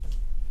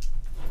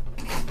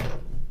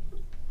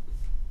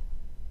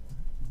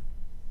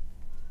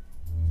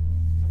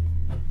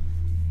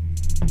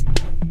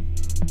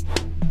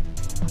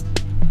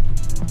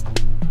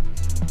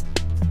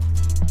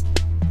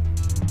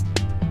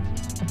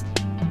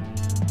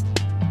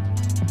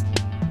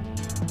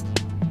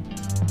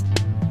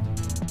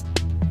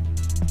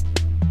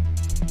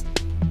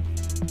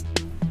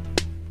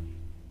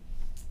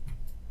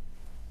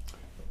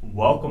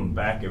Welcome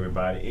back,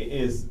 everybody. It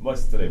is,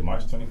 what's today,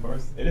 March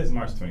 21st? It is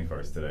March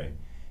 21st today.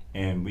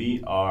 And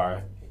we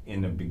are in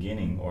the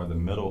beginning or the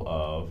middle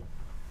of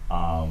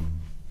our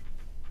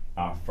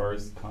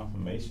first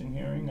confirmation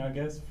hearing, I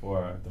guess,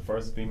 for the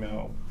first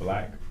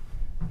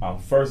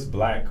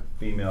black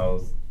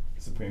female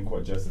Supreme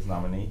Court Justice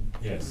nominee.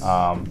 Yes.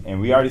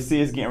 And we already see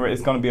it's getting ready.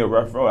 It's going to be a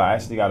rough road. I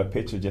actually got a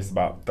picture just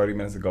about 30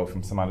 minutes ago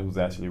from somebody who's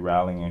actually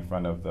rallying in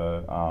front of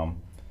the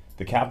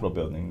Capitol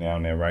building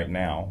down there right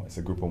now. It's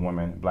a group of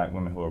women, black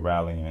women, who are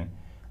rallying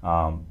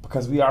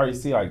because we already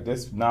see like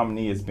this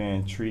nominee is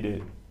being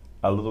treated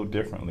a little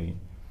differently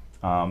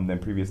than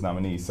previous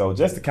nominees. So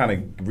just to kind of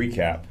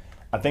recap,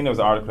 I think there was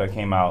an article that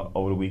came out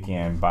over the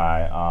weekend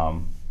by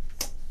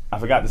I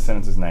forgot the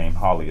senator's name,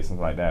 Hawley or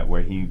something like that,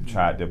 where he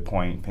tried to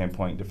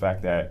pinpoint the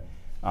fact that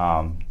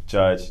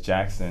Judge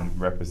Jackson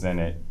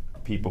represented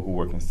people who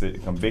were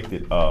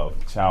convicted of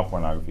child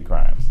pornography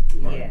crimes.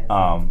 Yes.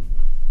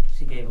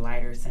 She gave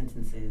lighter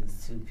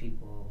sentences to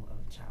people of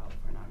child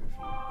pornography,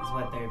 is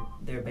what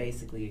they're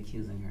basically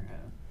accusing her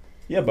of.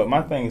 Yeah, but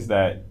my thing is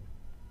that,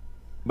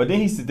 but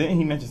didn't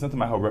he mention something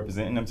about her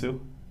representing them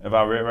too? If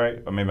I read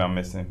right, or maybe I'm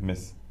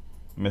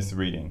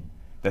misreading.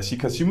 That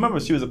because she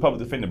remember she was a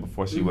public defender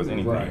before she was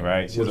anything,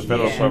 right? She was a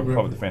federal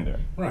public defender.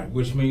 Right,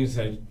 which means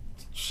that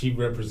she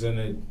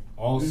represented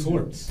all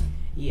sorts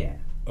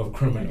of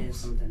criminals. That is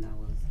something that was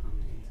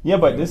yeah,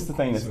 but this is the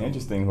thing that's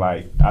interesting.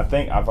 Like, I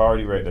think I've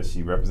already read that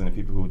she represented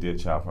people who did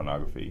child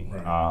pornography.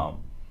 Right.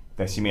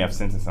 That she may have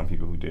sentenced some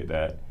people who did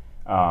that.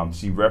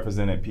 She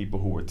represented people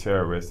who were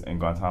terrorists in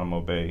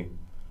Guantanamo Bay.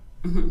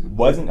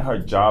 Wasn't her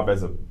job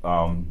as a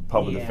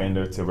public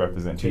defender to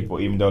represent people,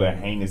 even though they're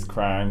heinous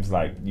crimes?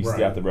 Like you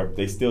still have to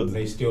they still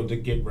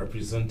did get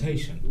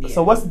representation. Yeah.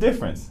 So what's the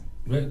difference?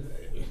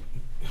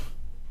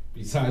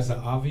 Besides the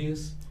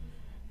obvious,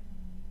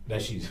 that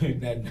she's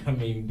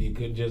it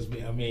could just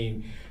be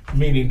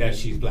meaning that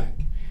she's black.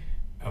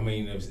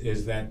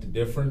 Is that the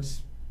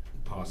difference?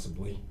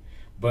 Possibly,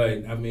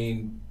 but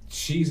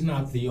she's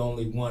not the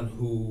only one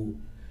who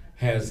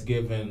has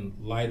given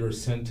lighter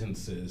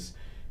sentences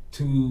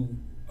to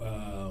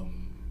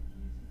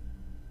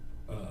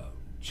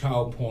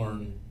child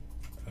porn,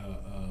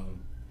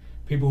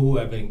 people who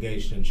have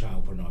engaged in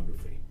child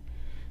pornography,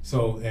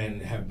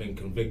 and have been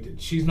convicted.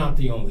 She's not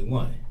the only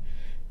one,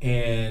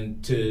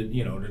 and to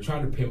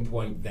try to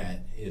pinpoint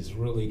that is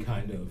really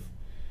kind of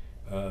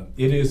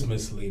it is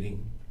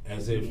misleading,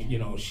 as if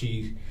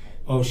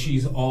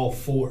she's all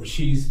for,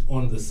 she's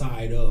on the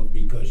side of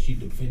because she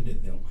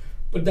defended them.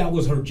 But that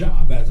was her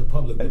job as a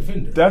public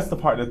defender. That's the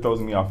part that throws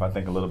me off, I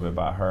think, a little bit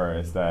about her,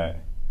 is that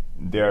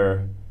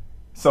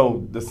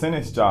so the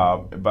Senate's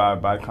job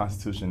by the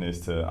Constitution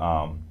is to,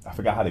 I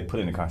forgot how they put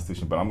it in the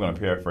Constitution, but I'm going to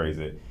paraphrase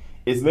it.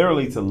 It's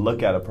literally to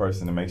look at a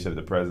person and make sure that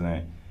the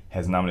president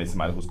has nominated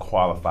somebody who's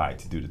qualified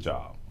to do the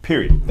job.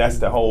 Period. That's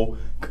the whole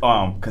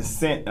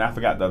consent, and I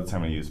forgot the other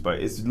term they used, but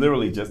it's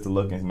literally just to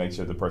look and make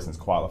sure the person's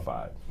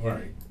qualified.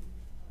 Right.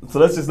 So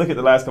let's just look at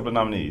the last couple of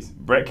nominees.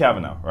 Brett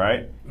Kavanaugh,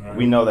 right?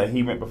 We know that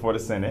he went before the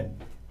Senate.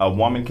 A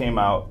woman came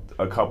out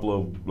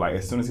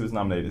as soon as he was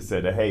nominated,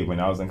 said that, hey, when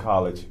I was in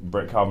college,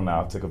 Brett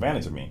Kavanaugh took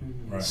advantage of me.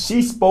 Right.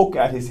 She spoke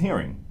at his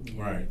hearing.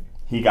 Right.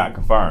 He got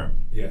confirmed.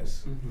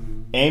 Yes.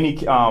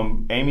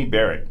 Amy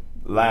Barrett,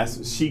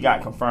 she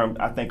got confirmed,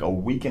 I think, a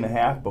week and a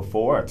half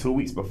before, or 2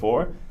 weeks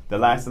before the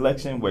last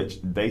election,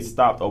 which they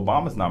stopped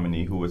Obama's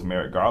nominee, who was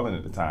Merrick Garland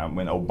at the time.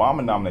 When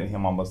Obama nominated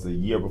him almost a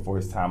year before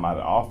his time out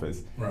of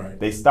office, right,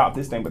 they stopped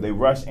this thing, but they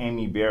rushed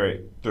Amy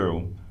Barrett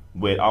through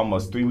with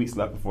almost 3 weeks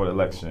left before the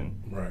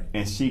election, right,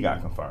 and she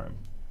got confirmed.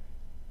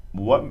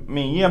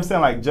 I'm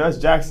saying, like, Judge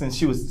Jackson,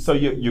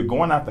 you're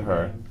going after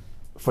her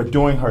for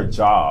doing her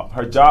job.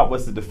 Her job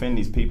was to defend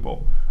these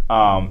people.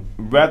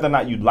 Whether or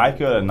not you like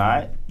it or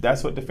not,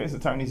 that's what defense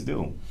attorneys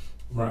do.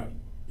 Right.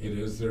 It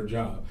is their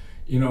job.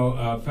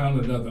 I found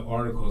another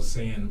article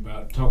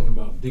talking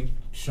about Dick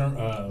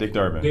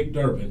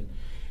Durbin,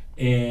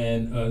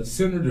 and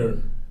Senate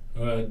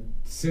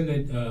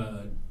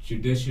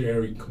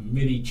Judiciary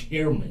Committee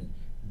Chairman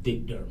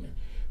Dick Durbin,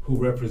 who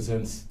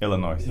represents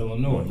Illinois.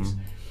 Mm-hmm.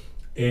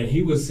 And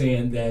he was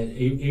saying that,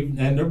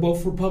 and they're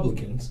both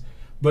Republicans,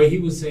 but he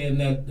was saying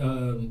that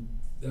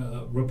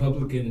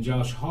Republican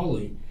Josh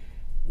Hawley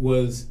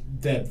it's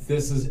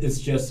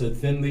just a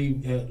thinly,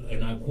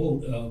 and I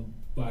quote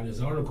by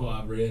this article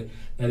I read,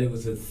 that it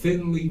was a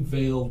thinly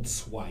veiled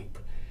swipe,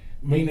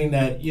 meaning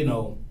that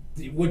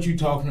what you're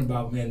talking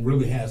about, man,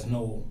 really has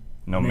no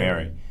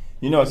merit.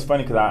 It's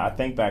funny because I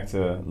think back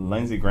to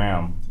Lindsey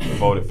Graham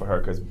voted for her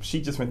because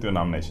she just went through a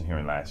nomination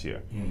hearing last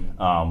year,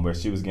 where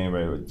she was getting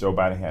ready. Joe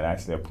Biden had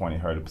actually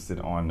appointed her to sit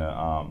on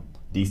the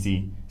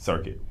D.C.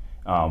 circuit,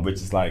 which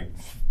is like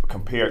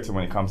compared to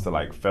when it comes to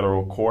like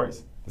federal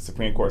courts. The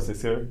Supreme Court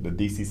sits here. The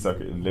D.C.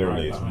 circuit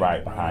literally is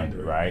right behind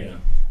it, right?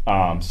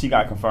 Yeah. She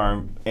got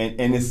confirmed, and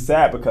it's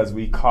sad because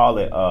we call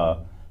it a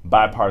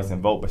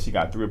bipartisan vote, but she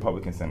got 3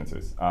 Republican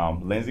senators.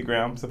 Lindsey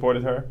Graham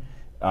supported her.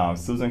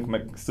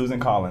 Susan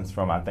Collins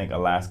from, I think,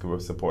 Alaska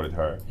supported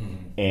her.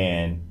 Mm-hmm.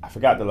 And I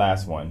forgot the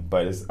last one,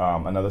 but it's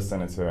another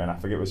senator, and I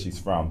forget where she's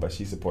from, but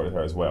she supported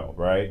her as well,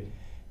 right?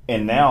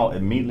 And now,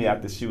 immediately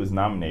after she was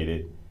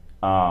nominated,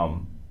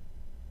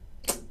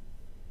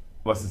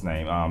 what's his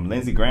name?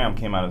 Lindsey Graham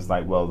came out and was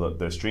like, well,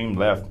 the extreme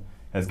left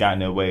has gotten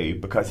their way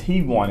because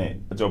he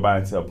wanted Joe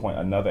Biden to appoint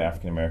another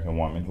African-American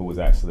woman who was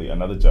actually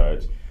another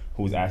judge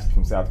who was actually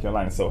from South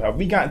Carolina. So have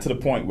we gotten to the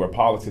point where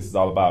politics is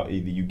all about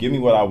either you give me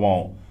what I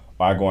want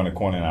or I go in the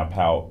corner and I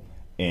pout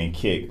and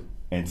kick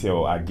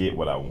until I get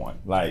what I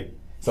want? Like,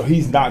 so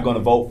he's not going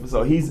to vote.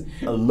 So he's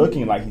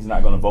looking like he's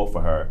not going to vote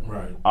for her,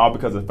 right? All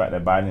because of the fact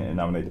that Biden didn't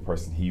nominate the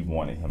person he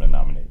wanted him to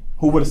nominate,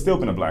 who would have still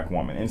been a black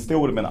woman and still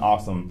would have been an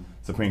awesome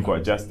Supreme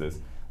Court justice.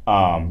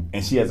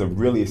 And she has a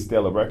really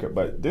stellar record.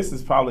 But this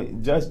is probably,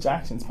 Judge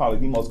Jackson's probably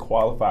the most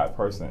qualified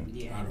person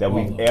that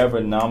we've ever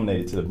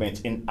nominated to the bench.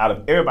 And out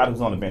of everybody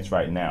who's on the bench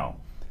right now,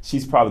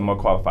 she's probably more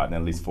qualified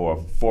than at least four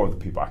of the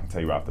people I can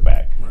tell you right off the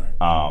bat,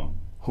 Right.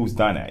 Who's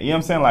done that. You know what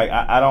I'm saying? Like,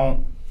 I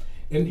don't.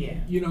 And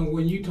you know,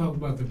 when you talk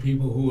about the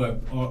people who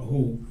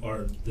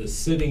are the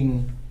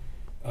sitting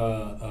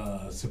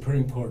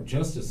Supreme Court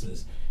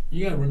justices,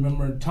 you got to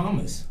remember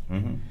Thomas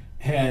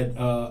had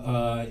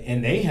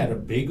and they had a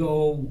big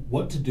old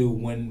what to do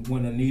when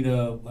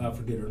Anita, I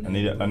forget her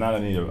name. Not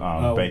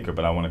Anita Baker,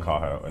 but I want to call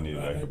her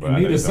Anita Baker. But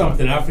Anita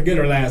something, I forget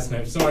her last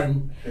name. Sorry,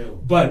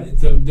 but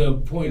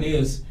the point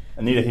is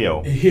Anita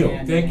Hill.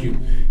 Thank you.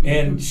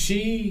 And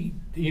she,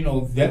 you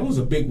know, that was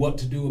a big what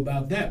to do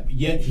about that.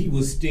 Yet he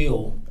was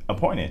still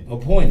appointed.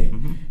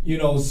 You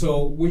know,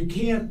 so we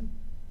can't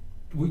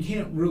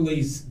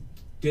really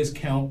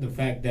discount the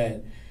fact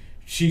that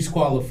she's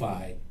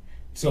qualified.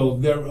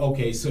 So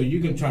so you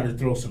can try to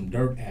throw some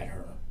dirt at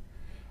her,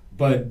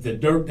 but the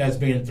dirt that's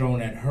being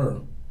thrown at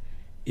her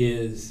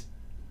is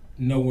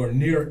nowhere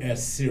near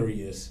as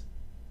serious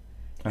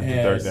as the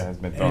dirt that has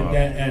been thrown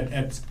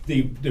at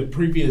the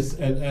previous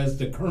as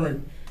the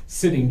current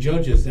sitting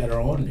judges that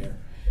are on there.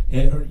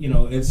 And, you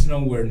know, it's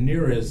nowhere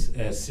near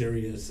as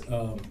serious.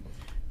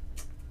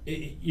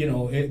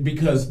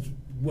 Because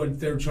what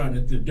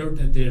the dirt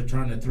that they're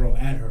trying to throw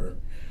at her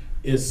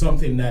is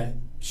something that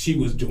she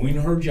was doing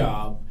her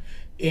job,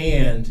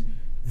 and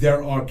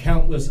there are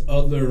countless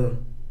other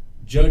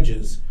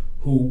judges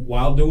who,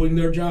 while doing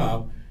their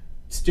job,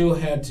 still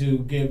had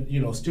to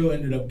still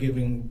ended up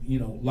giving,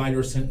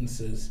 lighter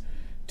sentences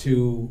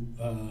to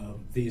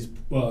these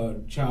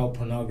child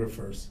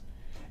pornographers.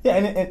 Yeah,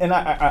 and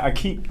I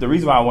keep, the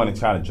reason why I want to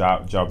try to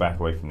draw back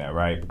away from that,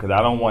 right? Because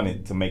I don't want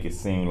it to make it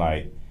seem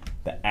like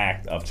the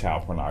act of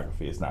child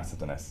pornography is not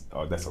something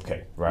that's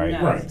okay, right?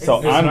 No, right. So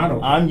okay.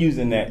 I'm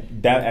using that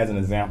as an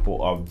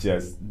example of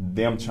just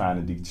them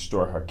trying to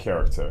destroy her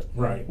character,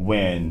 right?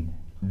 When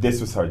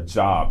this was her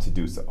job to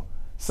do so.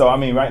 So I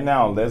mean, right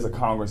now there's a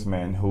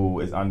congressman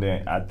who is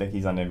I think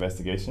he's under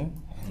investigation,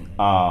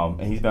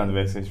 and he's been under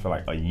investigation for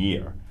like a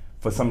year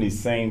for some of these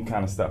same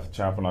kind of stuff,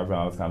 child pornography,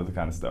 all this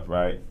kind of stuff,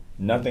 right?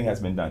 Nothing has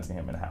been done to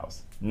him in the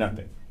House.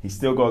 Nothing. He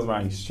still goes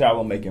around. He's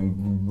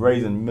traveling,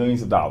 raising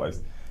millions of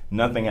dollars.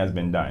 Nothing has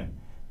been done.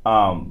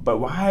 But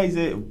why is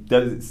it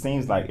that it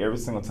seems like every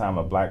single time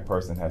a black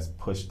person has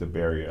pushed the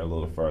barrier a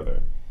little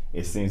further,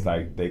 it seems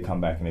like they come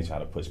back and they try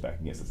to push back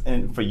against us?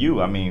 And for you,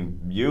 I mean,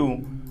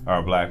 you are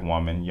a black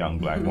woman, young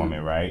black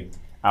woman, right?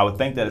 I would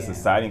think that it's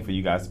exciting for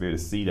you guys to be able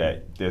to see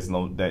that there's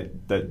that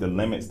the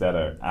limits that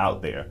are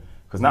out there.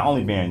 Because not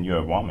only being you're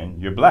a woman,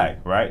 you're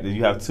black, right?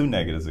 You have two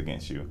negatives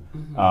against you.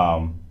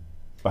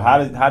 But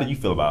how do you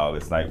feel about all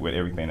this, like with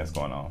everything that's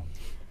going on?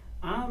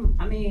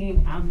 I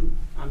mean,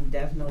 I'm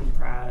definitely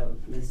proud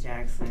of Ms.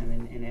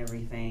 Jackson and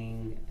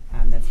everything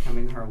that's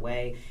coming her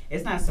way.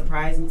 It's not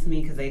surprising to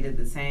me because they did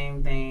the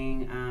same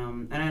thing,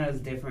 and I know it's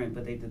different,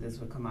 but they did this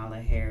with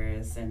Kamala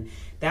Harris, and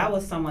that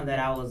was someone that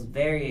I was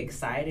very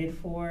excited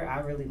for. I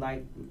really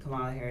like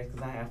Kamala Harris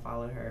because I have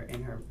followed her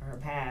in her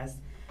past.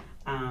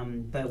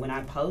 But when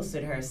I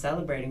posted her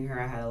celebrating her,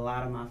 I had a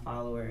lot of my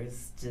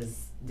followers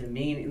just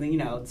demeaning,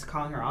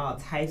 calling her all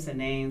types of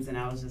names, and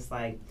I was just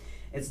like,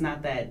 it's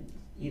not that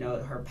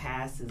her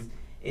past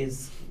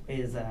is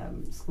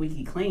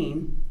squeaky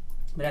clean,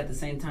 but at the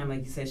same time,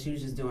 like you said, she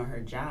was just doing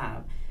her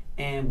job,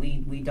 and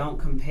we don't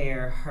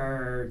compare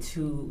her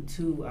to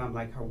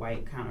like her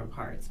white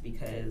counterparts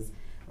because,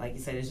 like you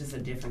said, it's just a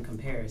different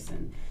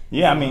comparison.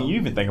 Yeah, I mean, you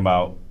even think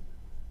about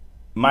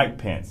Mike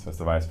Pence was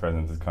the vice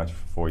president of this country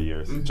for 4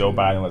 years. Joe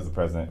Biden was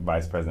the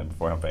vice president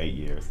before him for 8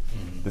 years.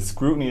 The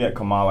scrutiny that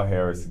Kamala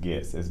Harris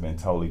gets has been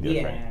totally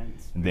different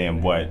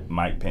than what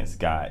Mike Pence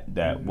got.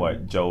 That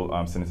what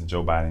Senator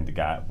Joe Biden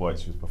got,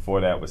 which was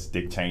before that was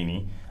Dick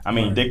Cheney. I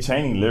mean, Dick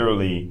Cheney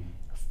literally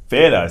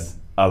fed us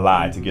a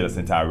lie to get us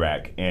into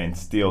Iraq, and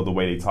still the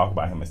way they talk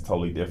about him is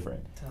totally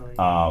different.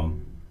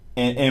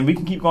 And we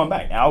can keep going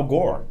back. Al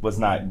Gore was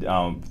not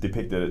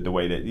depicted the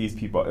way that these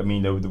people, I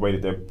mean, the way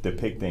that they're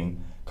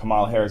depicting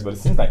Kamala Harris, but it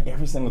seems like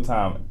every single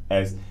time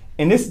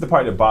and this is the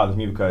part that bothers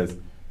me because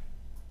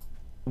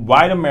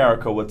white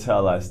America will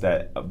tell us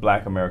that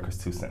black America is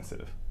too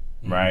sensitive,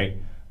 right?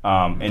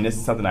 And this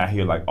is something I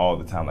hear like all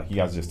the time. Like, you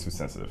guys are just too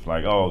sensitive.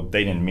 Like, oh,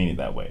 they didn't mean it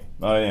that way.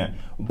 Oh yeah.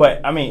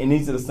 But I mean, and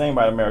these are the same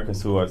white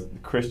Americans who are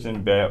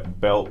Christian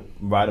belt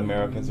white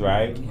Americans,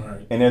 right?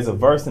 Right. And there's a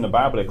verse in the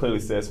Bible that clearly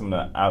says from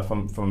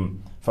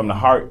the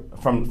heart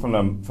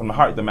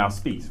the mouth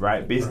speaks,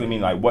 right? Basically,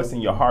 meaning like what's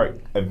in your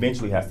heart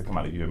eventually has to come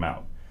out of your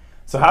mouth.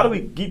 So how do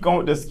we keep going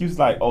with the excuse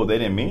like, oh, they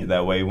didn't mean it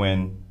that way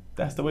when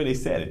that's the way they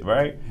said it,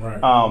 right?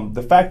 Right.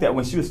 The fact that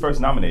when she was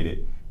first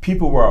nominated,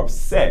 people were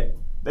upset.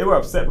 They were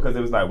upset because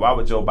it was like, why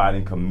would Joe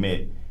Biden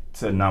commit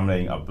to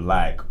nominating a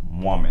black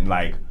woman?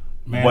 Like,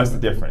 what's the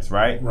difference,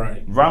 right?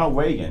 Right. Ronald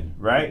Reagan,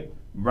 right?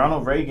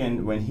 Ronald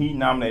Reagan, when he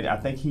nominated, I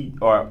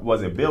think or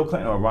was it Bill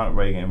Clinton or Ronald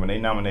Reagan, when they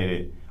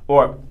nominated,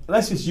 or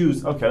let's go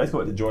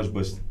with the George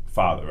Bush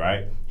father,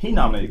 right? He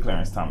nominated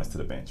Clarence Thomas to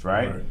the bench,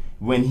 right?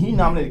 When he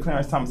nominated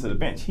Clarence Thomas to the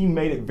bench, he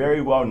made it very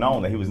well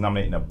known that he was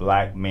nominating a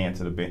black man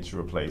to the bench to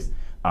replace,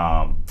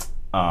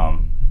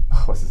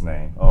 what's his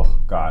name? Oh,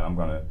 God,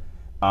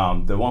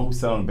 the one who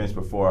sat on the bench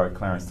before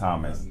Clarence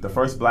Thomas, the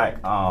first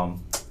black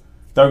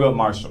Thurgood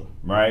Marshall,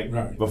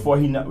 right? Before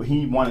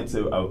he wanted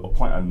to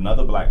appoint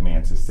another black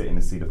man to sit in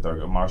the seat of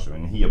Thurgood Marshall,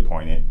 and he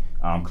appointed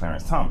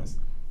Clarence Thomas.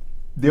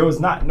 There was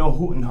no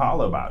hoot and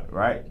holler about it,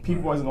 right?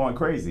 People wasn't going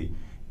crazy,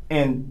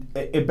 and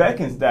it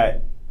beckons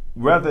that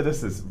whether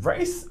this is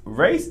race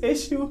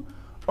issue,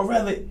 or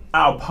rather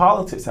our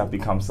politics have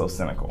become so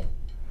cynical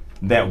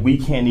that we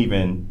can't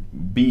even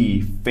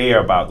be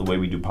fair about the way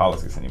we do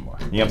politics anymore.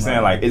 You know what I'm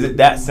saying? Like, is it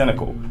that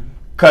cynical?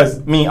 Because,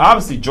 I mean,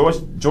 obviously,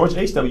 George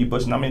H.W.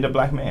 Bush nominated a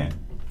black man.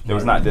 There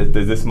was not there's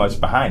this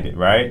much behind it,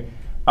 right?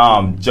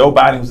 Joe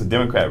Biden, who's a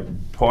Democrat,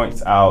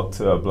 points out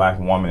to a black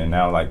woman, and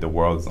now, like, the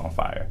world is on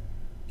fire.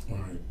 All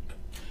right.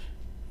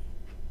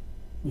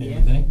 Yeah.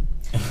 Anything?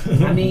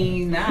 I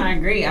mean, no, I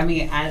agree. I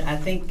mean, I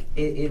think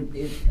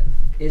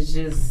it's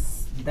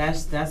just,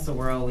 that's the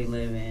world we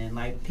live in.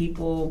 Like,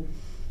 people,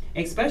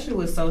 especially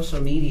with social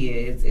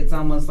media, it's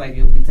almost like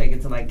if we take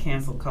it to like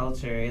cancel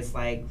culture, it's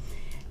like,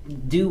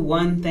 do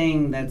one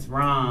thing that's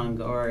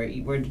wrong, or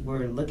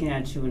we're looking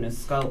at you in a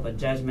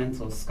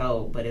judgmental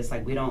scope, but it's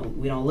like we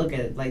don't look at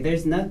it. Like,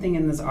 there's nothing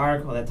in this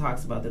article that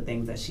talks about the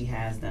things that she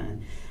has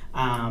done,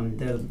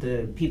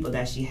 the people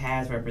that she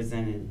has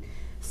represented.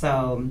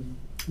 So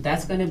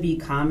that's going to be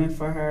common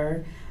for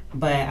her.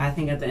 But I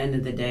think at the end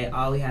of the day,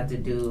 all we have to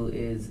do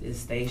is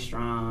stay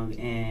strong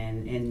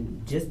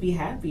and just be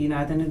happy. You know,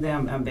 at the end of the day,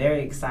 I'm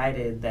very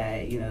excited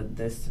that, you know,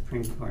 the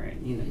Supreme Court,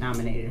 you know,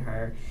 nominated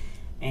her.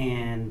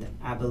 And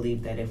I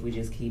believe that if we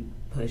just keep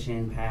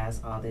pushing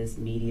past all this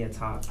media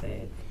talk,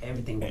 that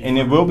everything will be and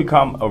it will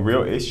become a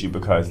real issue,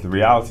 because the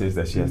reality is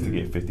that she has to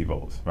get 50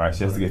 votes, right?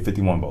 She has to get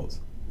 51 votes,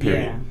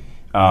 period.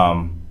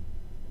 Yeah.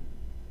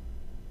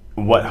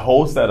 What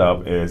holds that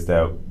up is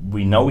that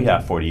we know we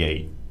have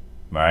 48,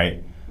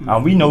 right?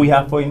 We know we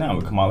have 49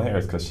 with Kamala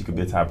Harris, because she could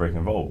be a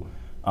tie-breaking vote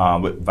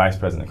with Vice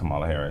President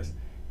Kamala Harris.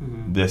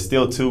 There's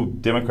still 2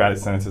 Democratic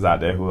senators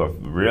out there who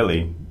have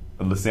really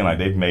seemed like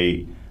they've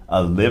made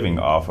a living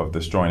off of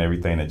destroying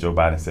everything that Joe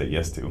Biden said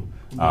yes to.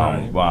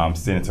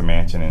 Senator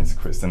Manchin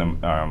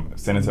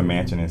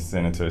and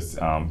Senator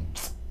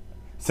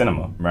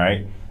Sinema,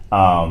 right?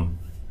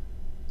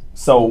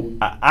 So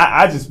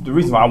I just, the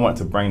reason why I want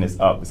to bring this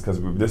up is because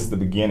this is the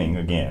beginning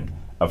again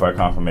of our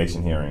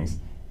confirmation hearings.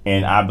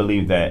 And I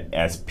believe that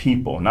as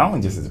people, not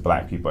only just as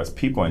black people, as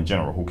people in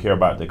general who care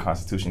about the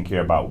Constitution,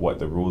 care about what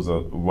the rules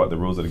of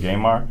the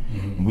game are,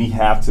 we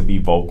have to be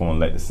vocal and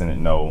let the Senate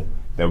know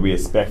that we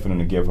expect for them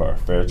to give her a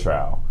fair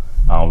trial.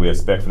 We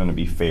expect for them to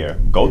be fair.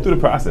 Go through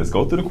the process,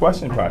 go through the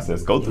question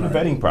process, go through the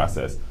vetting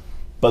process,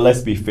 but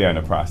let's be fair in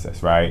the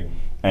process, right?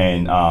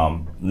 And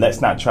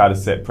let's not try to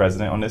set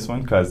precedent on this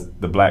one, because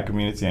the black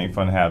community ain't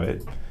fun to have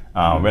it.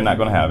 We're not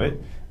going to have it,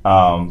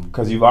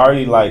 because you've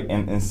already, like,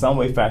 in some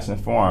way, fashion,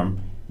 and form,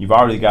 you've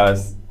already got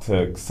us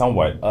to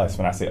when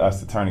I say us,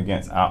 to turn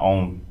against our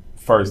own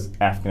first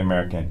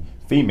African-American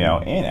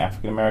female and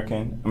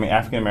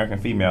African-American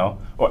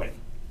female, or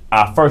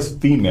our first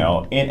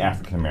female and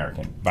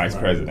African-American vice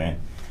president.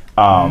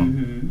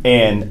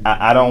 And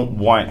I don't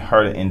want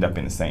her to end up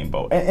in the same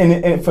boat.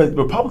 And for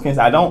Republicans,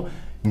 I don't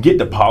get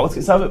the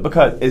politics of it,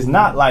 because it's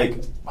not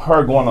like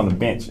her going on the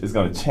bench is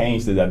going to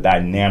change the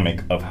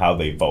dynamic of how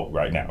they vote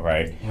right now,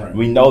 right?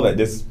 We know that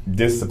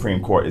this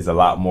Supreme Court is a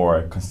lot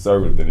more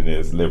conservative than it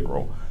is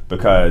liberal,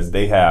 because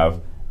they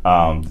have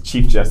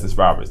Chief Justice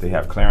Roberts, they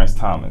have Clarence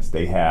Thomas,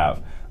 they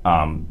have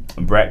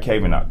Brett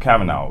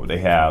Kavanaugh, they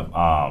have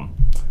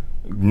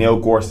Neil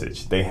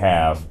Gorsuch, they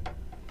have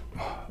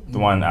the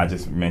one I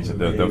just mentioned,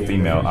 the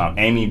female,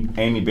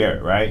 Amy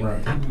Barrett,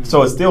 right?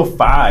 So it's still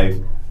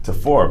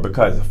 5-4,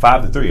 because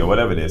 5-3 or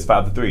whatever it is,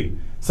 5-3.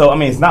 So I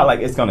mean, it's not like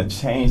it's going to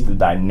change the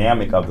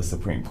dynamic of the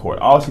Supreme Court.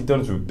 All she's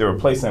doing is they're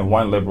replacing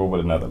one liberal with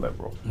another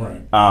liberal,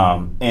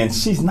 and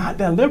she's not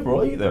that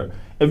liberal either.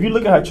 If you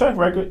look at her track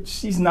record,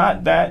 she's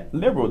not that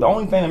liberal. The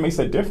only thing that makes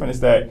her different is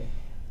that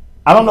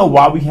I don't know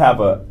why we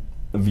have a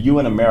view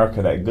in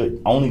America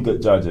that only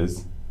good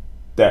judges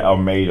that are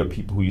made of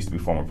people who used to be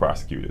former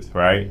prosecutors,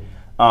 right?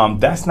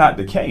 That's not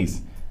the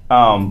case.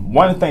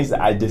 one of the things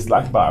that I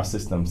dislike about our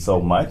system so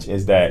much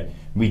is that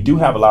we do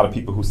have a lot of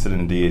people who sit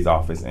in the DA's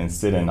office and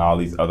sit in all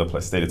these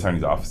other state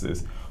attorney's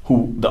offices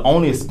who the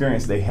only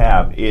experience they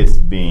have is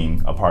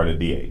being a part of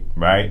the DA,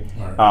 right?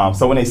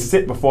 So when they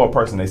sit before a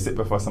person, they sit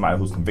before somebody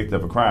who's convicted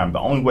of a crime, the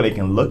only way they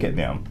can look at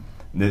them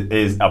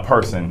is a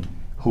person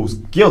who's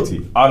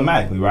guilty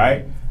automatically,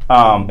 right?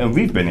 And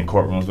we've been in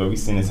courtrooms where we've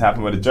seen this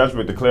happen, where the judge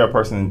would declare a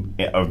person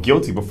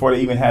guilty before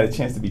they even had a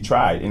chance to be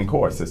tried in the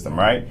court system,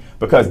 right?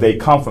 Because they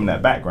come from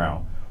that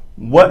background.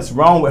 What's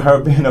wrong with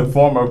her being a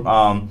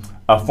former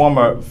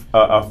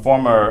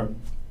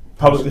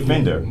public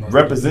defender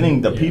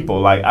representing the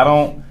people? Like, I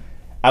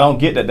don't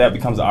get that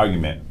becomes an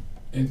argument.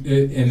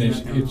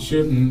 It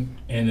shouldn't,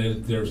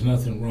 and there's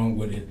nothing wrong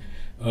with it.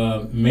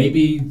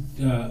 Maybe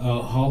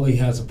Hawley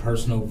has a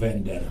personal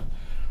vendetta.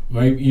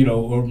 Maybe,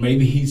 or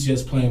maybe he's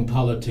just playing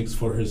politics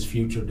for his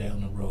future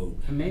down the road.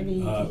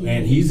 Maybe,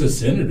 and he's a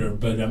senator,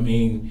 but I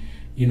mean,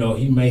 he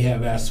may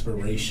have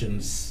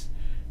aspirations,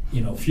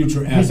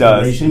 future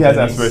aspirations. He has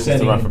aspirations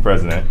to run for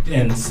president,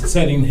 and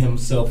setting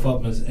himself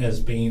up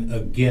as being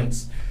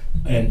against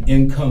an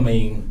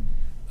incoming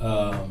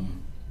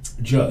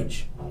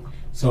judge.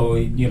 So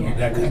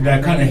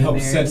that kind of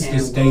helps sets the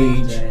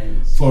stage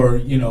for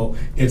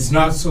it's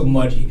not so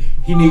much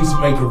he needs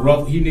to make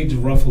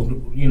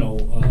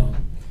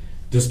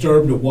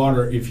disturb the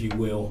water, if you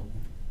will,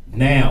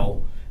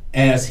 now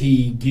as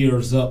he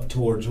gears up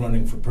towards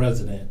running for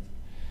president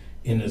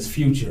in his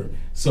future.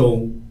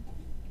 So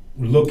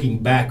looking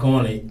back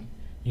on it,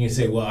 you can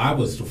say, well, I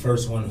was the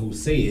first one who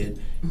said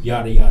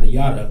yada, yada,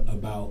 yada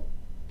about,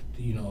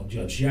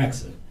 Judge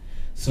Jackson.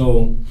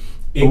 So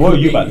what were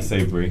you about to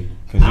say, Bree?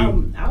 I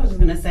was just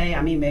gonna say,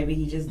 maybe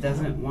he just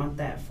doesn't want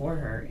that for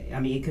her.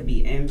 It could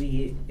be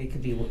envy. It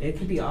could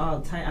be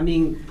all type.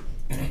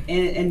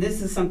 And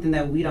this is something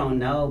that we don't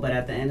know, but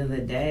at the end of the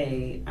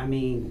day,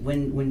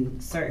 when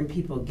certain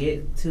people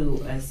get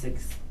to a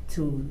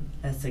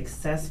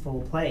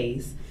successful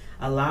place,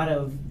 a lot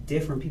of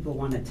different people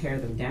want to tear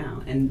them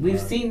down, and we've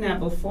seen that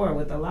before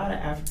with a lot of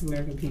African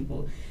American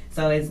people.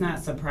 So it's not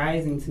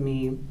surprising to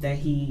me that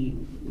he,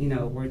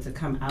 were to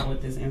come out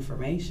with this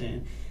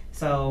information.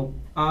 So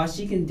all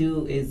she can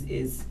do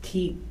is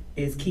keep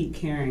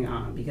carrying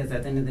on, because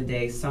at the end of the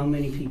day, so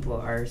many people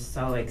are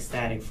so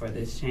ecstatic for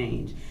this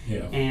change.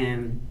 Yeah.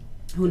 And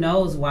who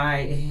knows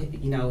why,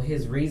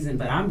 his reason,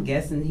 but I'm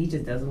guessing he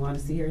just doesn't want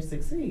to see her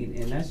succeed,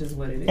 and that's just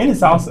what it is. And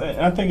it's also,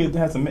 I think it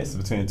has a mix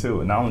between the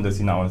two. Not only does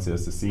he not want to see her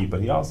succeed,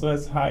 but he also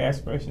has high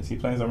aspirations. He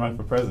plans on running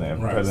for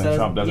president. If President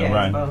Trump doesn't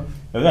run.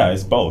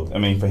 It's both.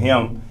 For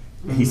him,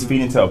 he's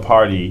feeding to a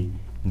party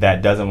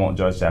that doesn't want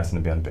Judge Jackson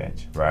to be on the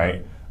bench,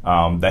 right?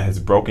 That has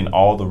broken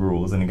all the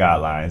rules and the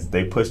guidelines.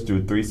 They pushed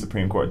through 3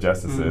 Supreme Court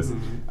justices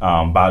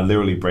by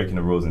literally breaking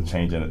the rules and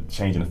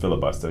changing the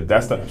filibuster.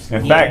 That's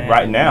in fact,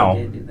 right now,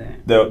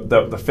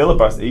 the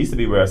filibuster, it used to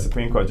be where a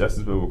Supreme Court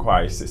justice would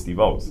require 60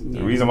 votes.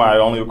 The reason why it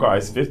only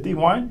requires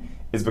 51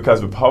 is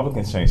because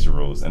Republicans changed the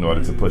rules in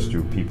order to push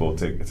through people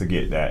to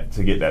get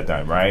that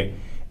done, right?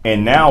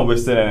 And now we're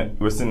sitting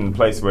in a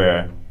place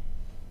where,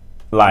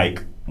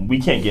 like, we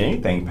can't get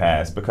anything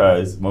passed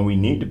because when we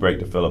need to break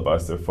the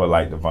filibuster for,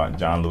 like, the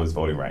John Lewis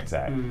Voting Rights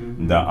Act,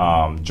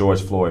 the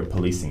George Floyd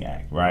Policing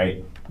Act,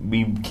 right?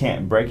 We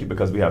can't break it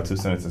because we have 2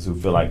 senators who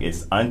feel like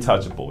it's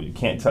untouchable. You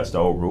can't touch the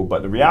old rule.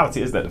 But the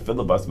reality is that the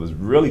filibuster was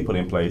really put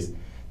in place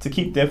to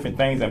keep different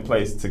things in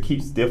place, to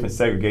keep different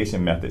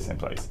segregation methods in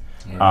place,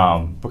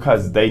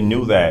 because they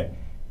knew that.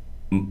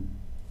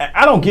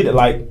 I don't get it.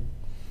 Like,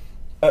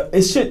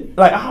 it should,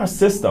 like, our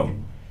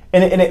system.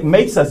 And it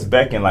makes us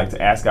beckon, like,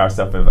 to ask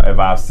ourselves if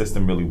our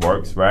system really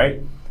works, right?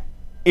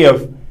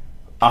 If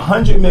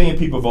 100 million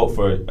people vote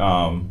for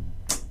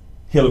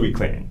Hillary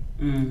Clinton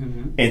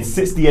and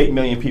 68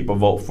 million people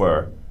vote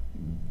for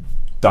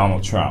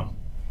Donald Trump,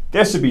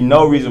 there should be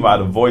no reason why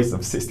the voice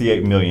of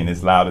 68 million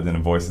is louder than the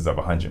voices of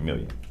 100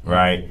 million,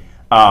 right?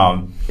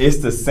 It's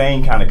the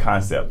same kind of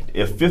concept.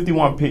 If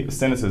 51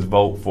 senators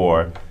vote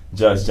for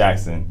Judge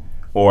Jackson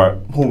or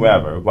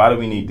whoever, why do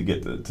we need to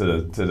get to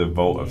the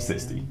vote of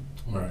 60?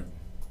 Right.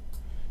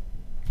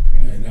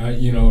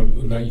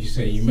 And like you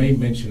say, you made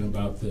mention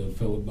about the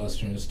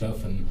filibuster and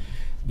stuff, and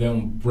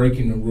them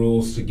breaking the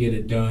rules to get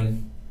it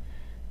done,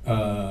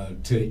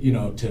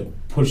 to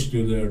push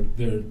through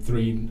their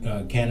 3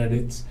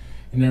 candidates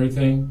and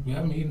everything.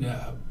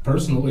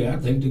 Personally, I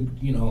think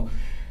that,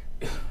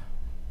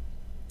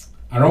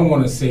 I don't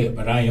want to say it,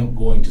 but I am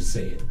going to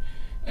say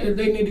it.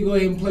 They need to go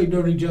ahead and play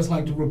dirty just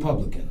like the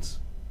Republicans.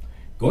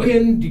 Go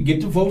ahead and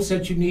get the votes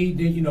that you need,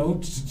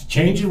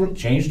 change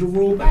the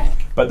rule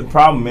back. But the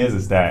problem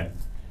is that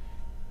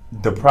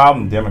the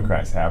problem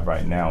Democrats have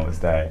right now is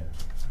that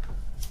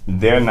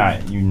they're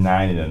not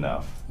united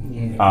enough.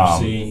 And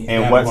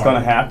what's going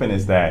to happen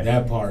is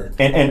that part.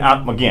 And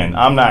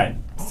I'm not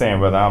saying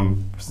whether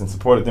I'm in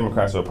support of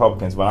Democrats or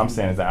Republicans. What I'm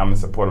saying is that I'm in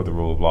support of the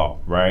rule of law,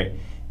 right?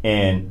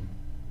 And,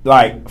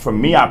 like, for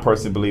me, I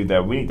personally believe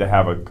that we need to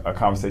have a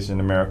conversation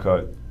in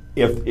America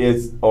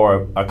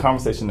a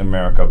conversation in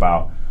America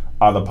about,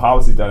 are the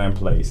policies that are in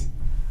place,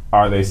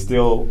 are they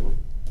still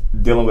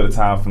dealing with a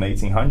time from the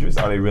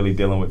 1800s? Are they really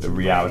dealing with the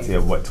reality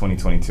of what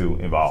 2022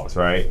 involves,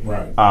 right?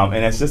 Right.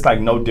 And it's just like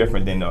no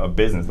different than a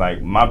business.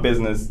 Like my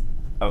business,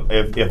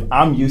 if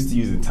I'm used to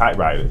using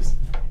typewriters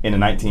in the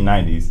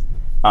 1990s,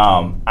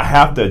 I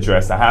have to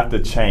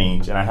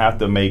change, and I have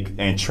to make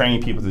and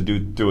train people to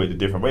do it a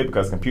different way,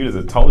 because computers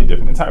are totally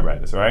different than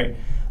typewriters, right?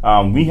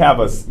 We have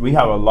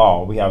a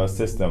law, we have a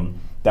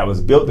system that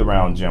was built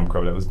around Jim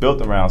Crow, that was built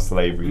around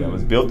slavery, that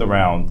was built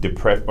around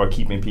depress or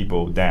keeping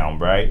people down,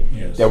 right?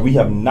 Yes. That we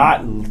have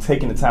not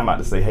taken the time out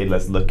to say, hey,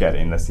 let's look at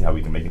it and let's see how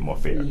we can make it more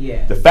fair.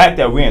 Yeah. The fact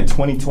that we're in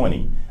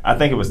 2020, I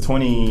think it was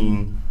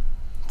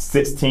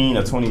 2016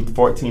 or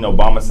 2014,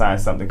 Obama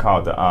signed something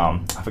called the I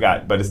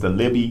forgot, but it's the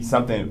Libby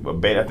something.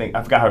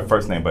 I forgot her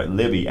first name, but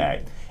Libby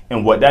Act.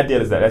 And what that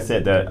did is that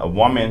said that a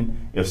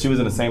woman, if she was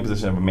in the same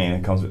position of a man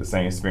and comes with the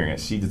same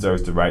experience, she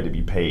deserves the right to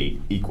be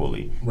paid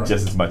equally,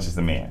 just as much as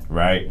the man,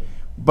 right?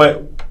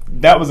 But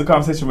that was a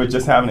conversation we're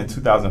just having in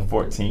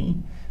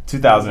 2014,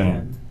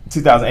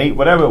 2008,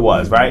 whatever it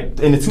was, right?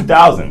 In the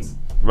 2000s,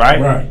 right?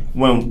 Right.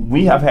 When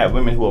we have had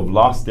women who have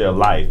lost their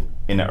life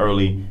in the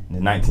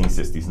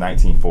 1960s,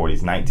 1940s,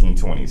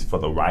 1920s for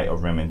the right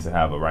of women to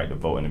have a right to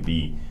vote and to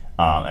be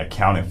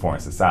accounted for in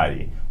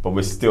society. But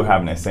we're still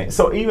having that same.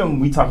 So even when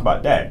we talk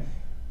about that,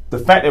 the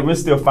fact that we're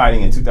still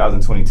fighting in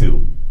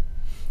 2022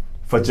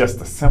 for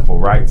just a simple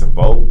right to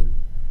vote,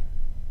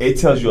 it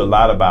tells you a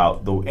lot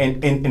about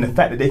and the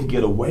fact that they can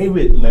get away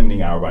with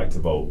limiting our right to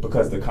vote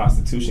because the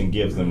Constitution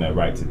gives them that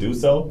right to do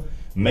so,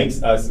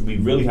 makes us, we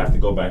really have to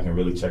go back and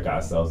really check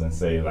ourselves and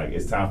say, like,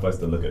 it's time for us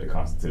to look at the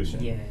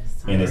Constitution. Yes.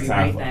 And it's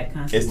time that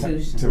Constitution.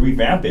 It's to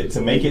revamp it,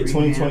 to make it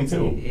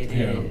 2022. It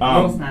Yeah.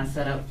 is. It's not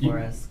set up for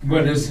us.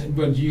 But it's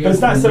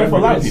not set up for a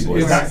lot of people.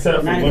 It's not set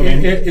up for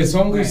women. It's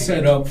only Right.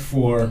 set up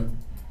for.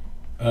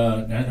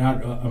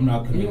 I'm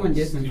not going to. Anyone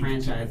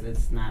disenfranchised,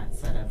 it's not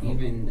set up,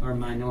 even or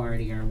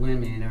minority or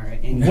women or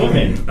any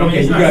Women. Okay,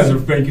 Okay, you guys are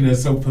making it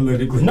so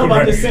politically. No,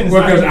 but I'm just saying it's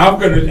because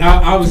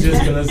not- I was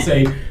just gonna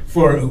say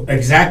for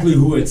exactly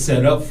who it's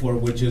set up for,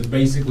 which is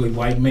basically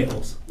white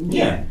males.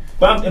 Yeah,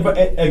 but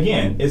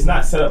again, it's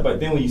not set up.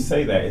 But then when you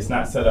say that, it's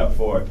not set up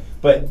for.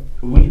 But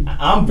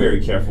I'm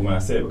very careful when I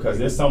say it because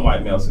there's some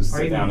white males who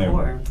sit even down there.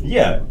 poor.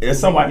 Yeah, there's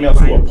some white males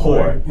who are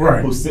poor,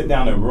 Right. who sit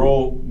down in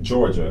rural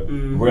Georgia,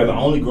 where the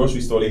only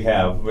grocery store they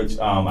have, which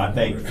I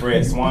think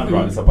Fred Swan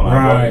brought this up on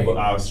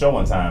our show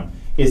one time,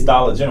 is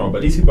Dollar General.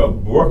 But these people are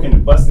working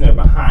and busting their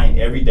behind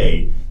every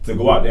day to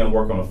go out there and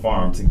work on the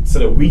farm so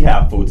that we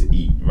have food to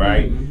eat,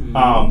 right?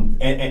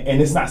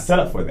 And it's not set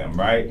up for them,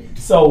 right?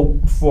 So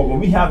for when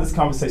we have this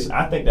conversation,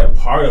 I think that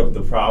part of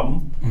the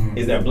problem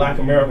is that Black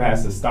America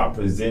has to stop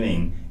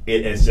presenting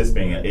it as just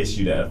being an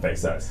issue that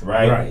affects us,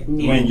 right? Right.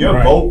 When your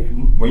Right.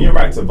 when your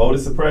right to vote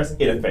is suppressed,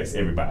 it affects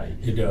everybody.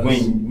 It does.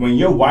 When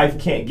your wife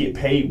can't get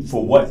paid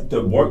for what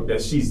the work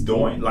that she's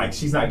doing, like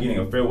she's not getting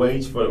a fair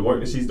wage for the work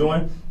that she's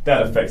doing,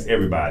 that affects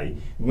everybody.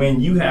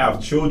 When you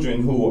have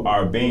children who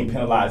are being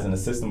penalized in the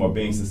system or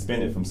being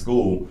suspended from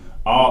school,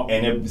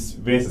 and they're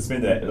being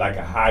suspended at like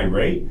a high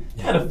rate,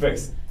 that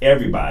affects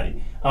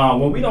everybody.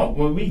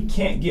 When we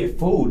can't get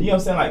food, you know what I'm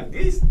saying? Like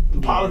these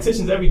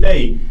politicians every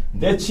day,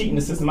 they're cheating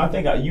the system. I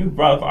think you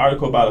brought up an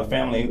article about a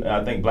family,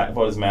 I think Black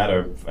Voters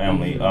Matter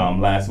family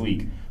last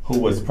week, who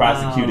was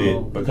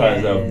prosecuted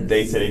because of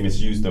they said they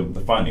misused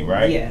the funding,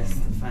 right? Yes,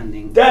 the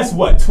funding. That's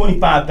what,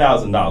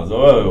 $25,000 or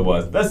whatever it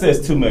was. That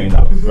says $2 million,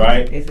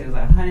 right? It says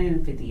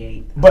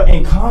 158. But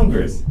in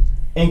Congress,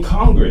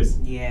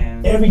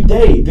 Yeah. every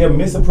day they're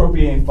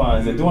misappropriating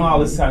funds, they're doing all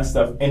this kind of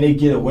stuff, and they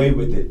get away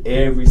with it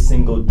every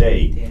single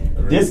day. Yeah.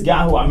 This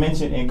guy who I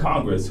mentioned in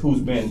Congress,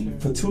 who's been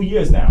for 2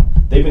 years now,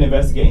 they've been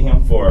investigating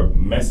him for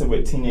messing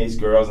with teenage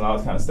girls and all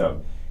this kind of stuff.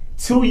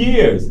 2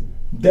 years.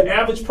 The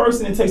average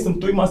person, it takes them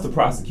 3 months to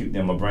prosecute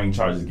them or bring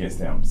charges against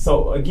them.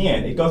 So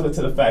again, it goes back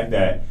to the fact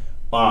that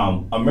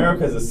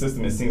America is a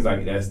system, it seems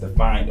like that's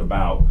defined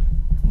about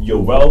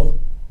your wealth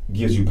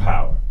gives you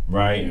power,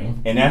 right? Yeah.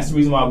 And that's the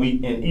reason why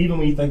and even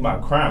when you think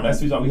about crime, that's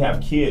the reason why we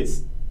have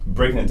kids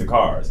breaking into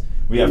cars.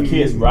 We have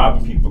kids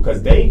robbing people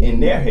because they, in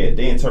their head,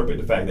 they interpret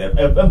the fact that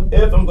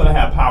if I'm going to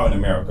have power in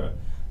America,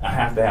 I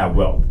have to have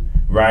wealth,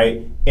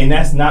 right? And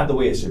that's not the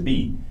way it should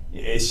be.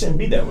 It shouldn't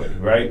be that way,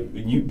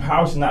 right?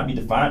 Power should not be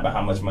defined by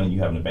how much money you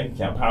have in the bank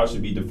account. Power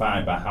should be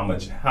defined by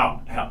how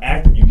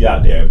active you get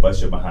out there and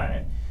bust your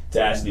behind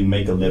to actually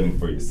make a living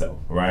for yourself,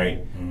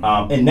 right?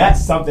 And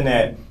that's something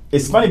that,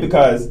 it's funny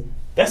because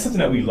that's something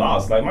that we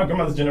lost. Like my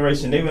grandmother's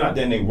generation, they went out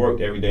there and they worked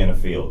every day in the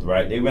field,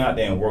 right? They went out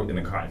there and worked in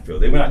the cotton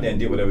field. They went out there and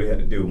did whatever they had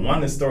to do. One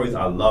of the stories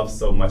I love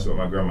so much about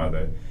my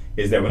grandmother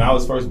is that when I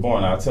was first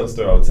born, I'll tell the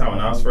story all the time, when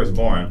I was first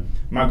born,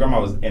 my grandma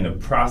was in the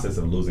process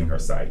of losing her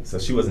sight. So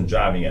she wasn't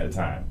driving at the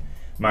time.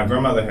 My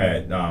grandmother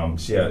had,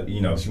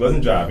 she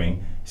wasn't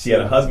driving. She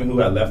had a husband who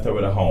had left her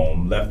with a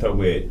home, left her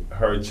with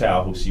her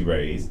child who she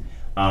raised.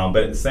 But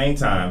at the same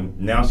time,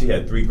 now she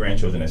had 3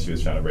 grandchildren that she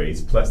was trying to raise,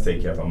 plus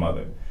take care of her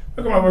mother.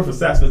 Look at my work for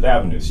Saks Fifth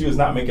Avenue. She was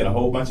not making a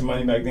whole bunch of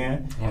money back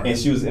then, Right. and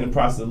she was in the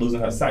process of losing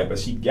her sight. But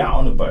she got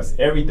on the bus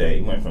every day,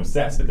 went from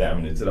Saks Fifth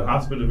Avenue to the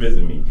hospital to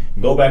visit me,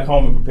 go back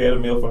home and prepared a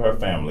meal for her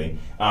family,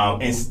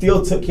 and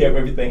still took care of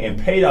everything and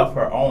paid off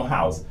her own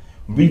house.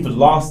 We've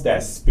lost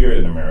that spirit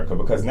in America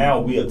because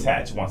now we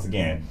attach once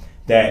again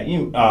that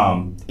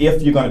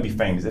if you're going to be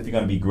famous, if you're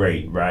going to be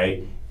great,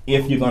 right?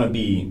 If you're going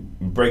to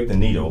break the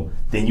needle,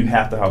 then you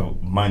have to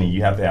have money,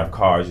 you have to have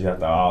cars, you have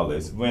to have all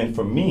this. When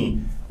for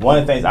me, one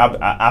of the things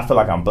I feel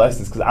like I'm blessed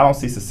is because I don't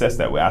see success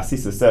that way. I see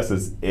success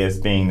as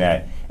being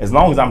that as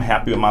long as I'm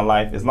happy with my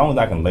life, as long as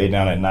I can lay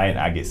down at night and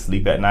I get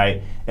sleep at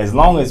night, as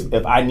long as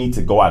if I need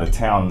to go out of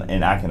town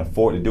and I can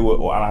afford to do it,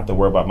 or I don't have to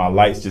worry about my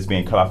lights just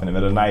being cut off in the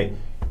middle of the night,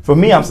 for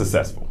me, I'm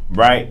successful,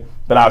 right?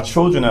 But our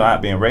children are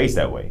not being raised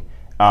that way.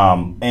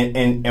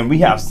 And we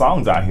have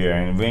songs out here,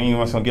 and we ain't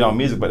even gonna get on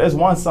music, but there's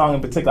one song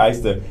in particular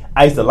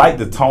I used to like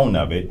the tone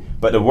of it,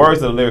 but the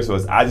words of the lyrics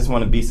was, I just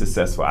want to be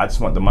successful. I just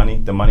want the money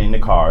in the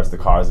cars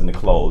and the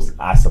clothes.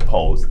 I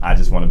suppose I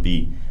just want to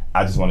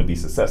be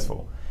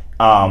successful.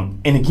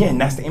 And again,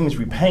 that's the image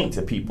we paint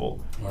to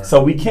people. Right.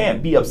 So we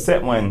can't be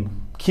upset when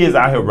kids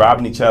out here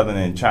robbing each other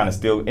and trying to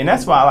steal. And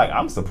that's why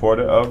I'm a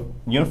supporter of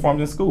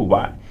uniforms in school.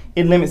 Why?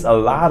 It limits a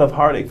lot of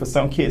heartache for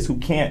some kids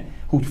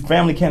whose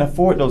family can't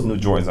afford those new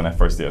Jordans on that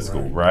first day of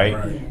school, right?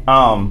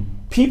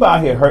 People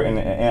out here hurting,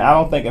 and I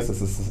don't think as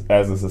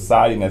a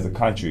society and as a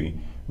country,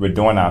 we're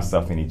doing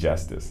ourselves any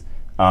justice.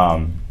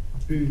 And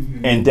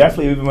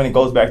definitely, even when it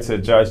goes back to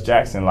Judge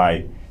Jackson,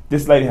 like,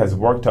 this lady has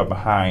worked her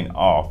behind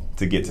off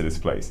to get to this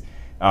place.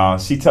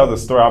 She tells a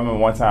story. I remember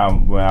one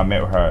time when I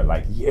met with her,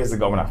 like years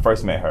ago when I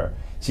first met her,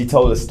 she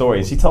told a story,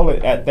 and she told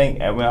it at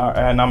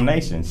her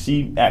nomination.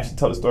 She actually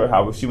told a story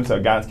how she went to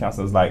her guidance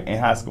counselor like in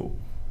high school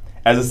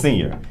as a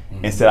senior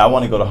and said, I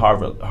want to go to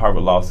Harvard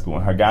Law School.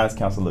 And her guidance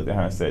counselor looked at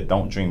her and said,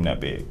 don't dream that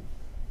big,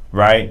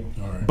 right?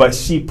 But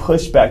she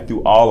pushed back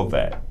through all of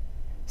that,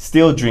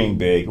 still dreamed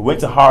big, went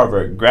to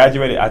Harvard,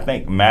 graduated, I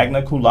think,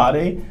 magna cum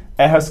laude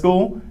at her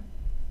school,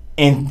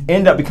 and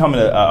ended up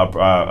becoming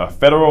a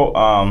federal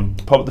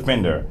public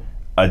defender,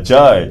 a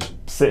judge,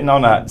 sitting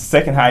on the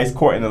second highest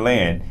court in the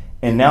land.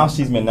 And now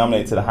she's been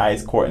nominated to the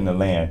highest court in the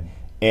land.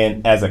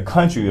 And as a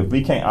country, if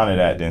we can't honor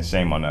that, then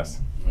shame on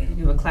us.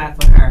 Give a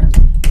clap for her.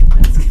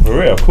 For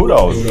real,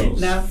 kudos.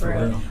 No, for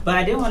real. But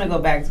I do want to go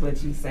back to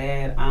what you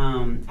said.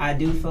 I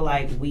do feel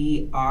like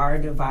we are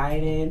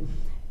divided.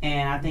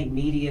 And I think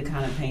media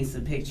kind of paints a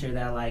picture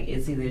that, like,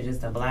 it's either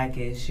just a black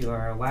issue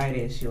or a white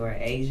issue or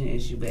an Asian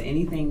issue. But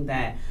anything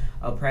that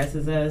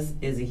oppresses us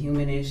is a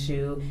human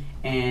issue,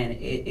 and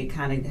it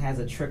kind of has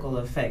a trickle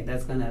effect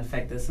that's going to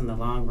affect us in the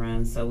long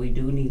run. So we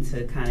do need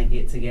to kind of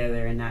get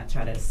together and not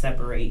try to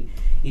separate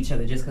each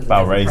other just because it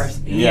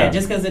doesn't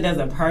just because it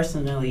doesn't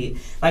personally.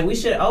 Like, we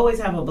should always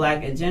have a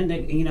black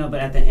agenda, but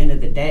at the end of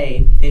the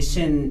day, it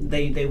shouldn't.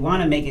 They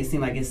want to make it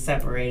seem like it's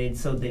separated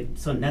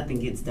so nothing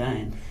gets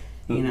done.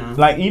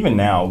 Like even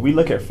now, we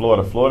look at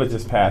Florida. Florida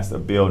just passed a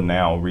bill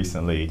now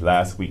recently,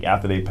 last week,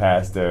 after they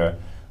passed their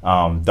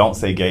Don't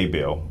Say Gay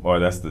bill, or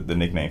that's the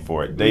nickname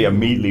for it. They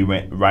immediately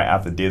went right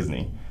after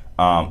Disney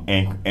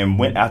and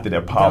went after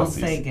their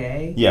policies. Don't say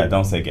gay? Yeah,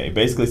 don't say gay.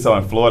 Basically, so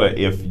in Florida,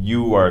 if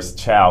you were a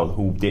child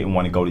who didn't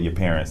want to go to your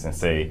parents and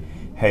say,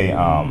 hey,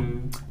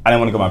 I didn't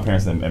want to go to my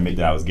parents and admit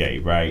that I was gay,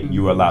 right?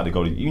 You were allowed to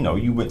go to,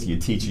 you went to your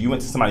teacher, you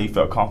went to somebody you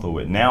felt comfortable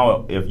with.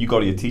 Now, if you go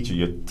to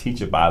your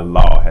teacher by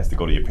law has to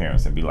go to your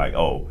parents and be like,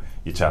 oh,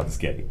 your child is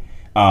gay.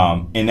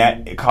 And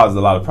it causes a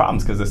lot of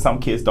problems because some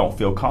kids don't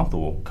feel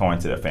comfortable going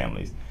to their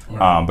families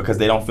because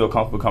they don't feel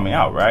comfortable coming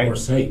out, right?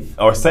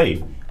 Or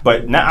safe.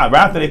 But now,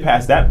 right after they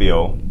passed that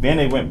bill, then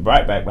they went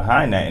right back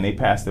behind that and they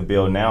passed the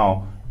bill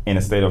now in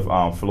the state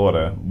of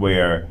Florida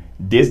where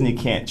Disney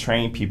can't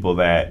train people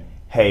that,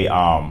 hey,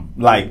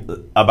 like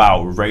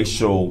about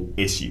racial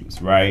issues,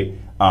 right?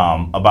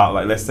 About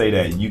like, let's say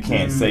that you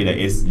can't say that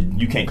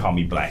you can't call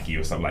me blackie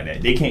or something like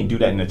that. They can't do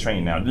that in the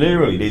training now.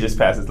 Literally, they just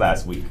passed this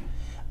last week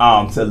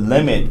to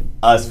limit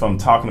us from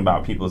talking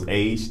about people's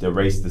age, their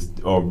race,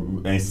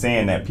 and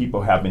saying that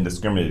people have been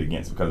discriminated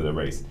against because of their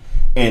race.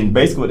 And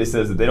basically, what it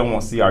says is that they don't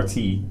want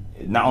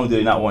CRT. Not only do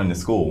they not want it in the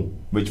school,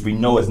 which we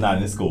know is not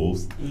in the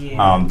schools,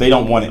 they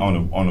don't want it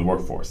on the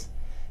workforce.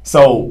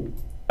 So.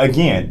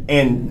 Again,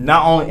 and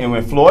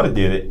when Florida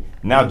did it,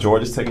 now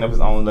Georgia's taking up its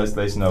own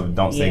legislation of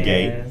don't say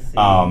gay. You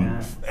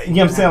know what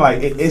I'm saying? Like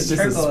it's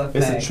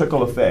a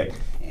trickle effect.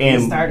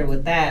 And it started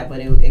with that,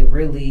 but it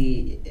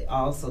really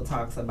also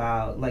talks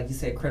about, like you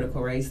said,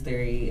 critical race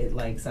theory.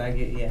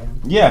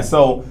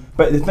 So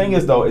but the thing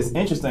is though, it's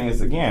interesting.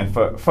 Is again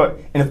and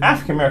if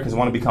African Americans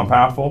want to become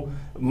powerful,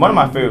 one of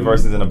my favorite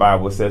verses in the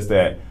Bible says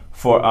that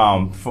for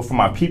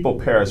my people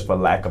perish for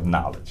lack of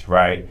knowledge,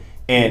 right?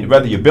 And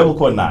whether you're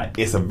biblical or not,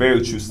 it's a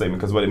very true statement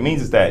because what it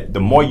means is that the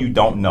more you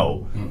don't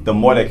know, the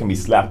more that can be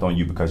slapped on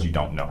you because you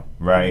don't know,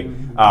 right?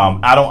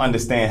 I don't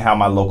understand how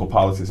my local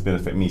politics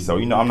benefit me. So,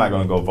 I'm not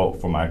going to go vote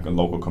for my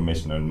local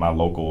commissioner, my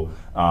local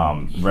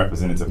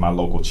representative, my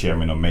local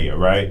chairman or mayor,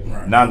 right?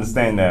 And I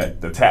understand that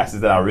the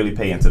taxes that I really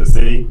pay into the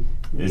city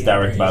is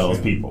directed by those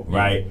people,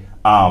 right?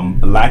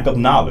 lack of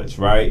knowledge,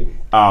 right?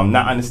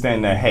 Not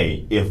understanding that,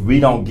 hey, if we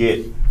don't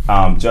get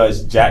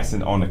Judge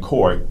Jackson on the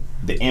court,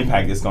 the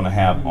impact it's going to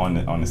have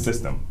on the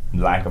system.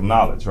 Lack of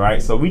knowledge,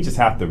 right? So we just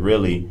have to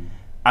really,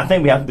 I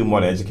think we have to do more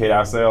to educate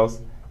ourselves.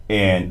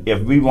 And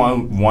if we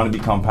want to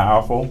become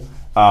powerful,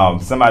 I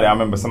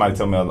remember somebody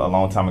told me a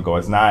long time ago,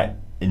 it's not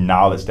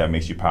knowledge that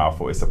makes you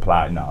powerful, it's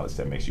applied knowledge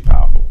that makes you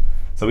powerful.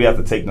 So we have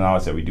to take the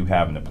knowledge that we do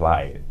have and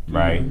apply it,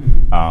 right?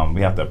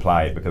 We have to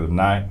apply it, because if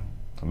not,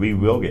 we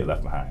will get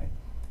left behind.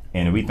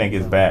 And we think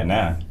it's bad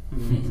now.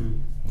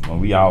 When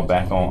we all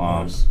back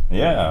on,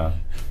 I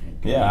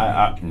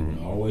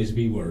always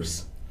be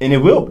worse. And it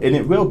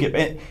will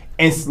get,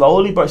 and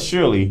slowly but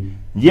surely,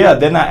 yeah,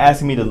 they're not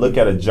asking me to look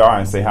at a jar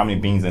and say how many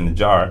beans in the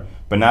jar,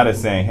 but now they're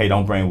saying, hey,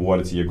 don't bring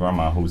water to your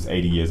grandma who's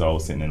 80 years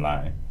old sitting in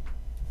line.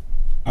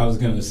 I was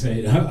gonna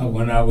say,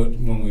 when I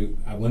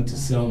went to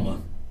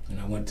Selma and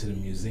I went to the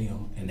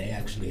museum, and they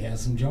actually had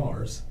some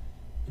jars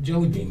with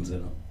jelly beans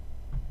in them.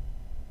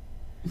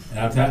 And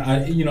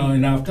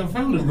I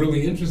found it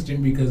really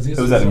interesting, because this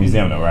it was at the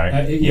museum, though, right?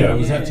 It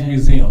was at the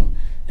museum,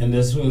 and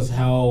this was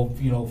how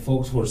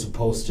folks were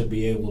supposed to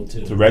be able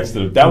to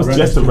register. That was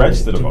just to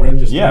register the vote.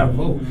 To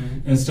vote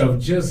and stuff.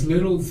 Just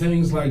little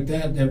things like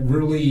that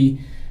really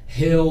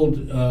held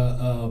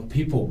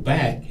people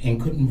back and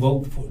couldn't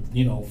vote for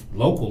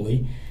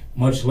locally,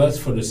 much less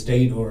for the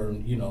state or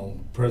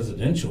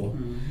presidential.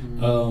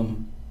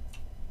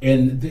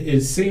 And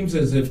it seems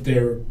as if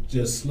they're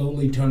just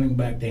slowly turning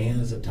back the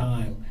hands of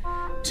time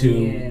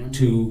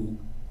to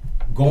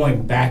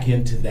going back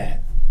into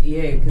that.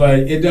 Yeah,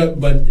 but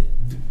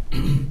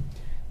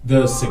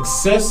the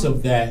success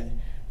of that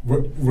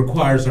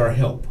requires our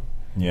help.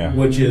 Yeah.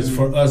 Which is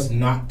for us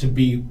not to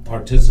be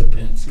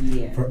participants,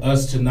 Yeah. for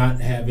us to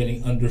not have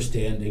any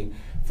understanding,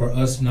 for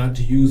us not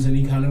to use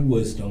any kind of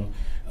wisdom,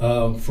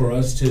 for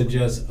us to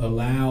just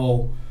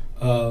allow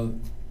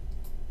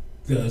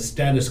the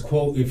status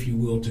quo, if you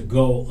will, to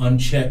go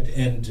unchecked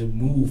and to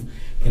move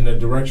in the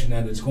direction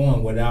that it's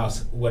going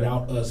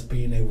without us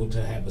being able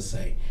to have a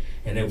say.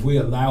 And if we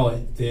allow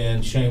it,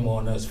 then shame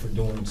on us for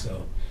doing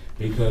so,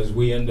 because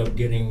we end up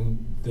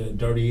getting the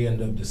dirty end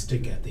of the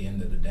stick at the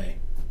end of the day.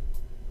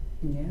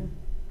 Yeah.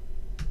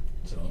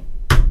 So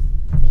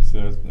what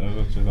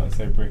you about to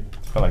say, Bree?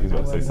 I feel like he's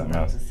about to say something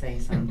else. To say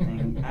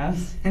something. I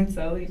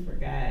totally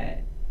forgot.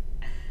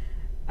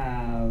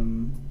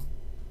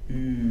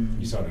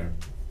 You saw that.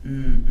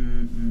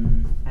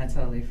 I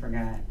totally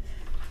forgot.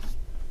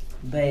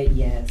 But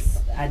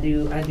yes, I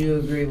do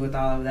agree with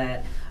all of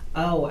that.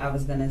 Oh, I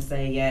was gonna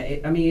say, yeah.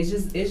 It's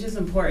just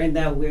important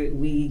that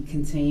we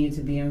continue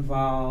to be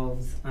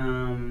involved.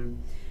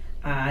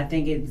 I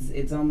think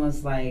it's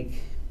almost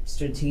like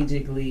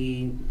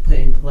strategically put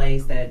in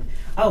place that.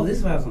 Oh, this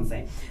is what I was gonna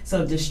say.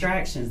 So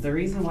distractions. The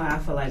reason why I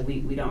feel like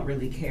we don't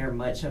really care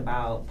much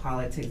about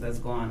politics that's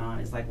going on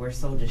is like we're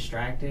so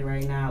distracted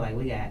right now. Like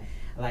we got.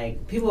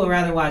 Like, people would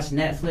rather watch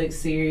Netflix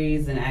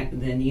series than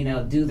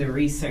do the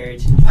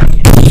research and try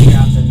to figure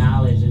out the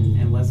knowledge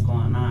and what's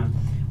going on.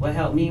 What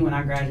helped me when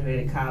I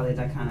graduated college,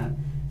 I kind of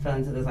fell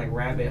into this like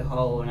rabbit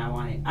hole, and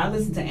I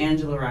listened to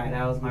Angela Rye,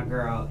 that was my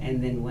girl,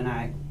 and then when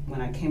I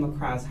came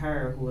across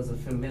her, who was a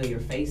familiar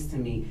face to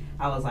me,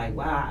 I was like,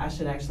 wow,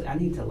 I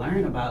need to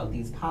learn about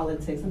these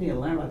politics, I need to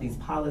learn about these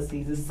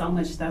policies. There's so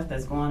much stuff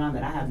that's going on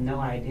that I have no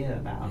idea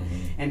about,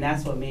 and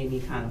that's what made me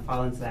kind of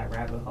fall into that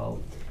rabbit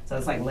hole. So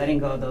it's like letting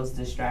go of those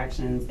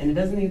distractions, and it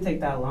doesn't even take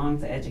that long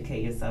to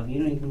educate yourself. You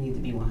don't even need to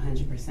be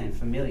 100%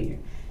 familiar.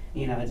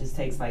 It just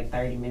takes like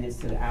 30 minutes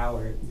to an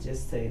hour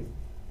just to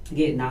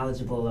get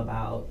knowledgeable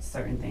about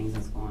certain things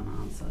that's going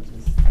on. So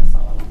that's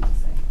all I wanted to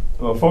say.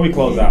 Well, before we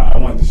close out, I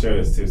wanted to share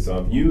this too.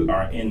 So if you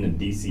are in the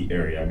D.C.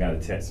 area, I got a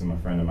text from a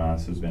friend of mine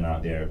who's been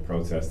out there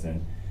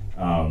protesting.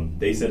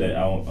 They said that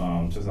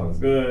just all is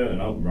good.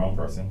 No, wrong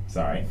person.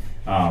 Sorry.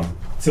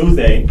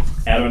 Tuesday,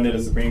 at or near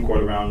the Supreme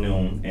Court around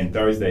noon, and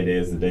Thursday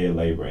there's the Day of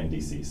Labor in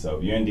D.C. So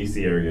if you're in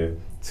D.C. area,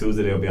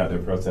 Tuesday they'll be out there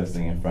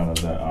protesting in front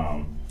of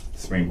the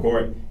Supreme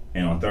Court,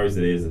 and on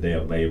Thursday is the Day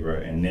of Labor,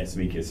 and next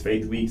week is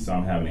Faith Week, so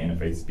I'm having an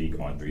interfaith speak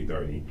on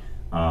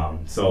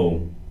 3:30.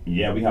 So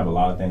yeah, we have a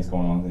lot of things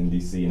going on in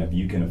D.C., and if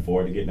you can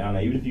afford to get down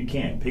there, even if you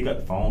can't, pick up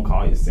the phone,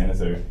 call your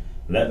senator.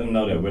 Let them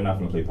know that we're not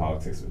going to play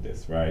politics with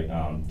this, right?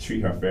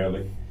 Treat her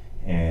fairly,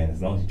 and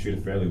as long as you treat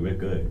her fairly, we're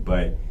good.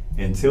 But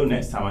until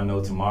next time, I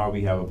know tomorrow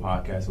we have a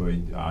podcast where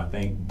I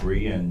think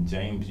Bree and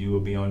James, you will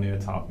be on there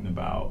talking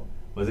about,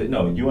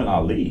 you and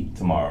Ali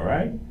tomorrow,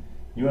 right?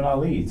 You and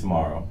Ali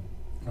tomorrow.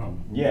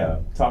 Yeah,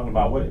 talking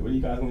about, what are you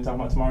guys going to be talking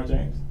about tomorrow,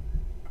 James?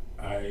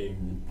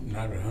 I'm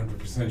not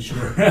 100%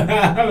 sure.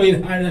 I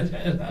mean,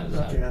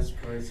 gas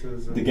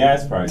prices. The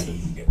gas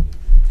prices.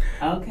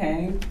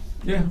 Okay.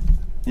 Yeah.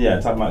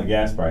 Yeah, talking about the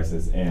gas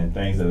prices and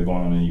things that are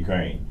going on in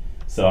Ukraine.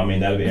 So,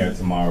 that'll be aired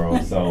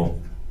tomorrow. So,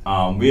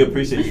 we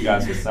appreciate you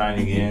guys for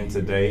signing in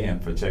today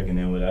and for checking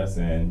in with us.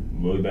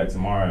 And we'll be back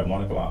tomorrow at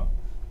 1 o'clock.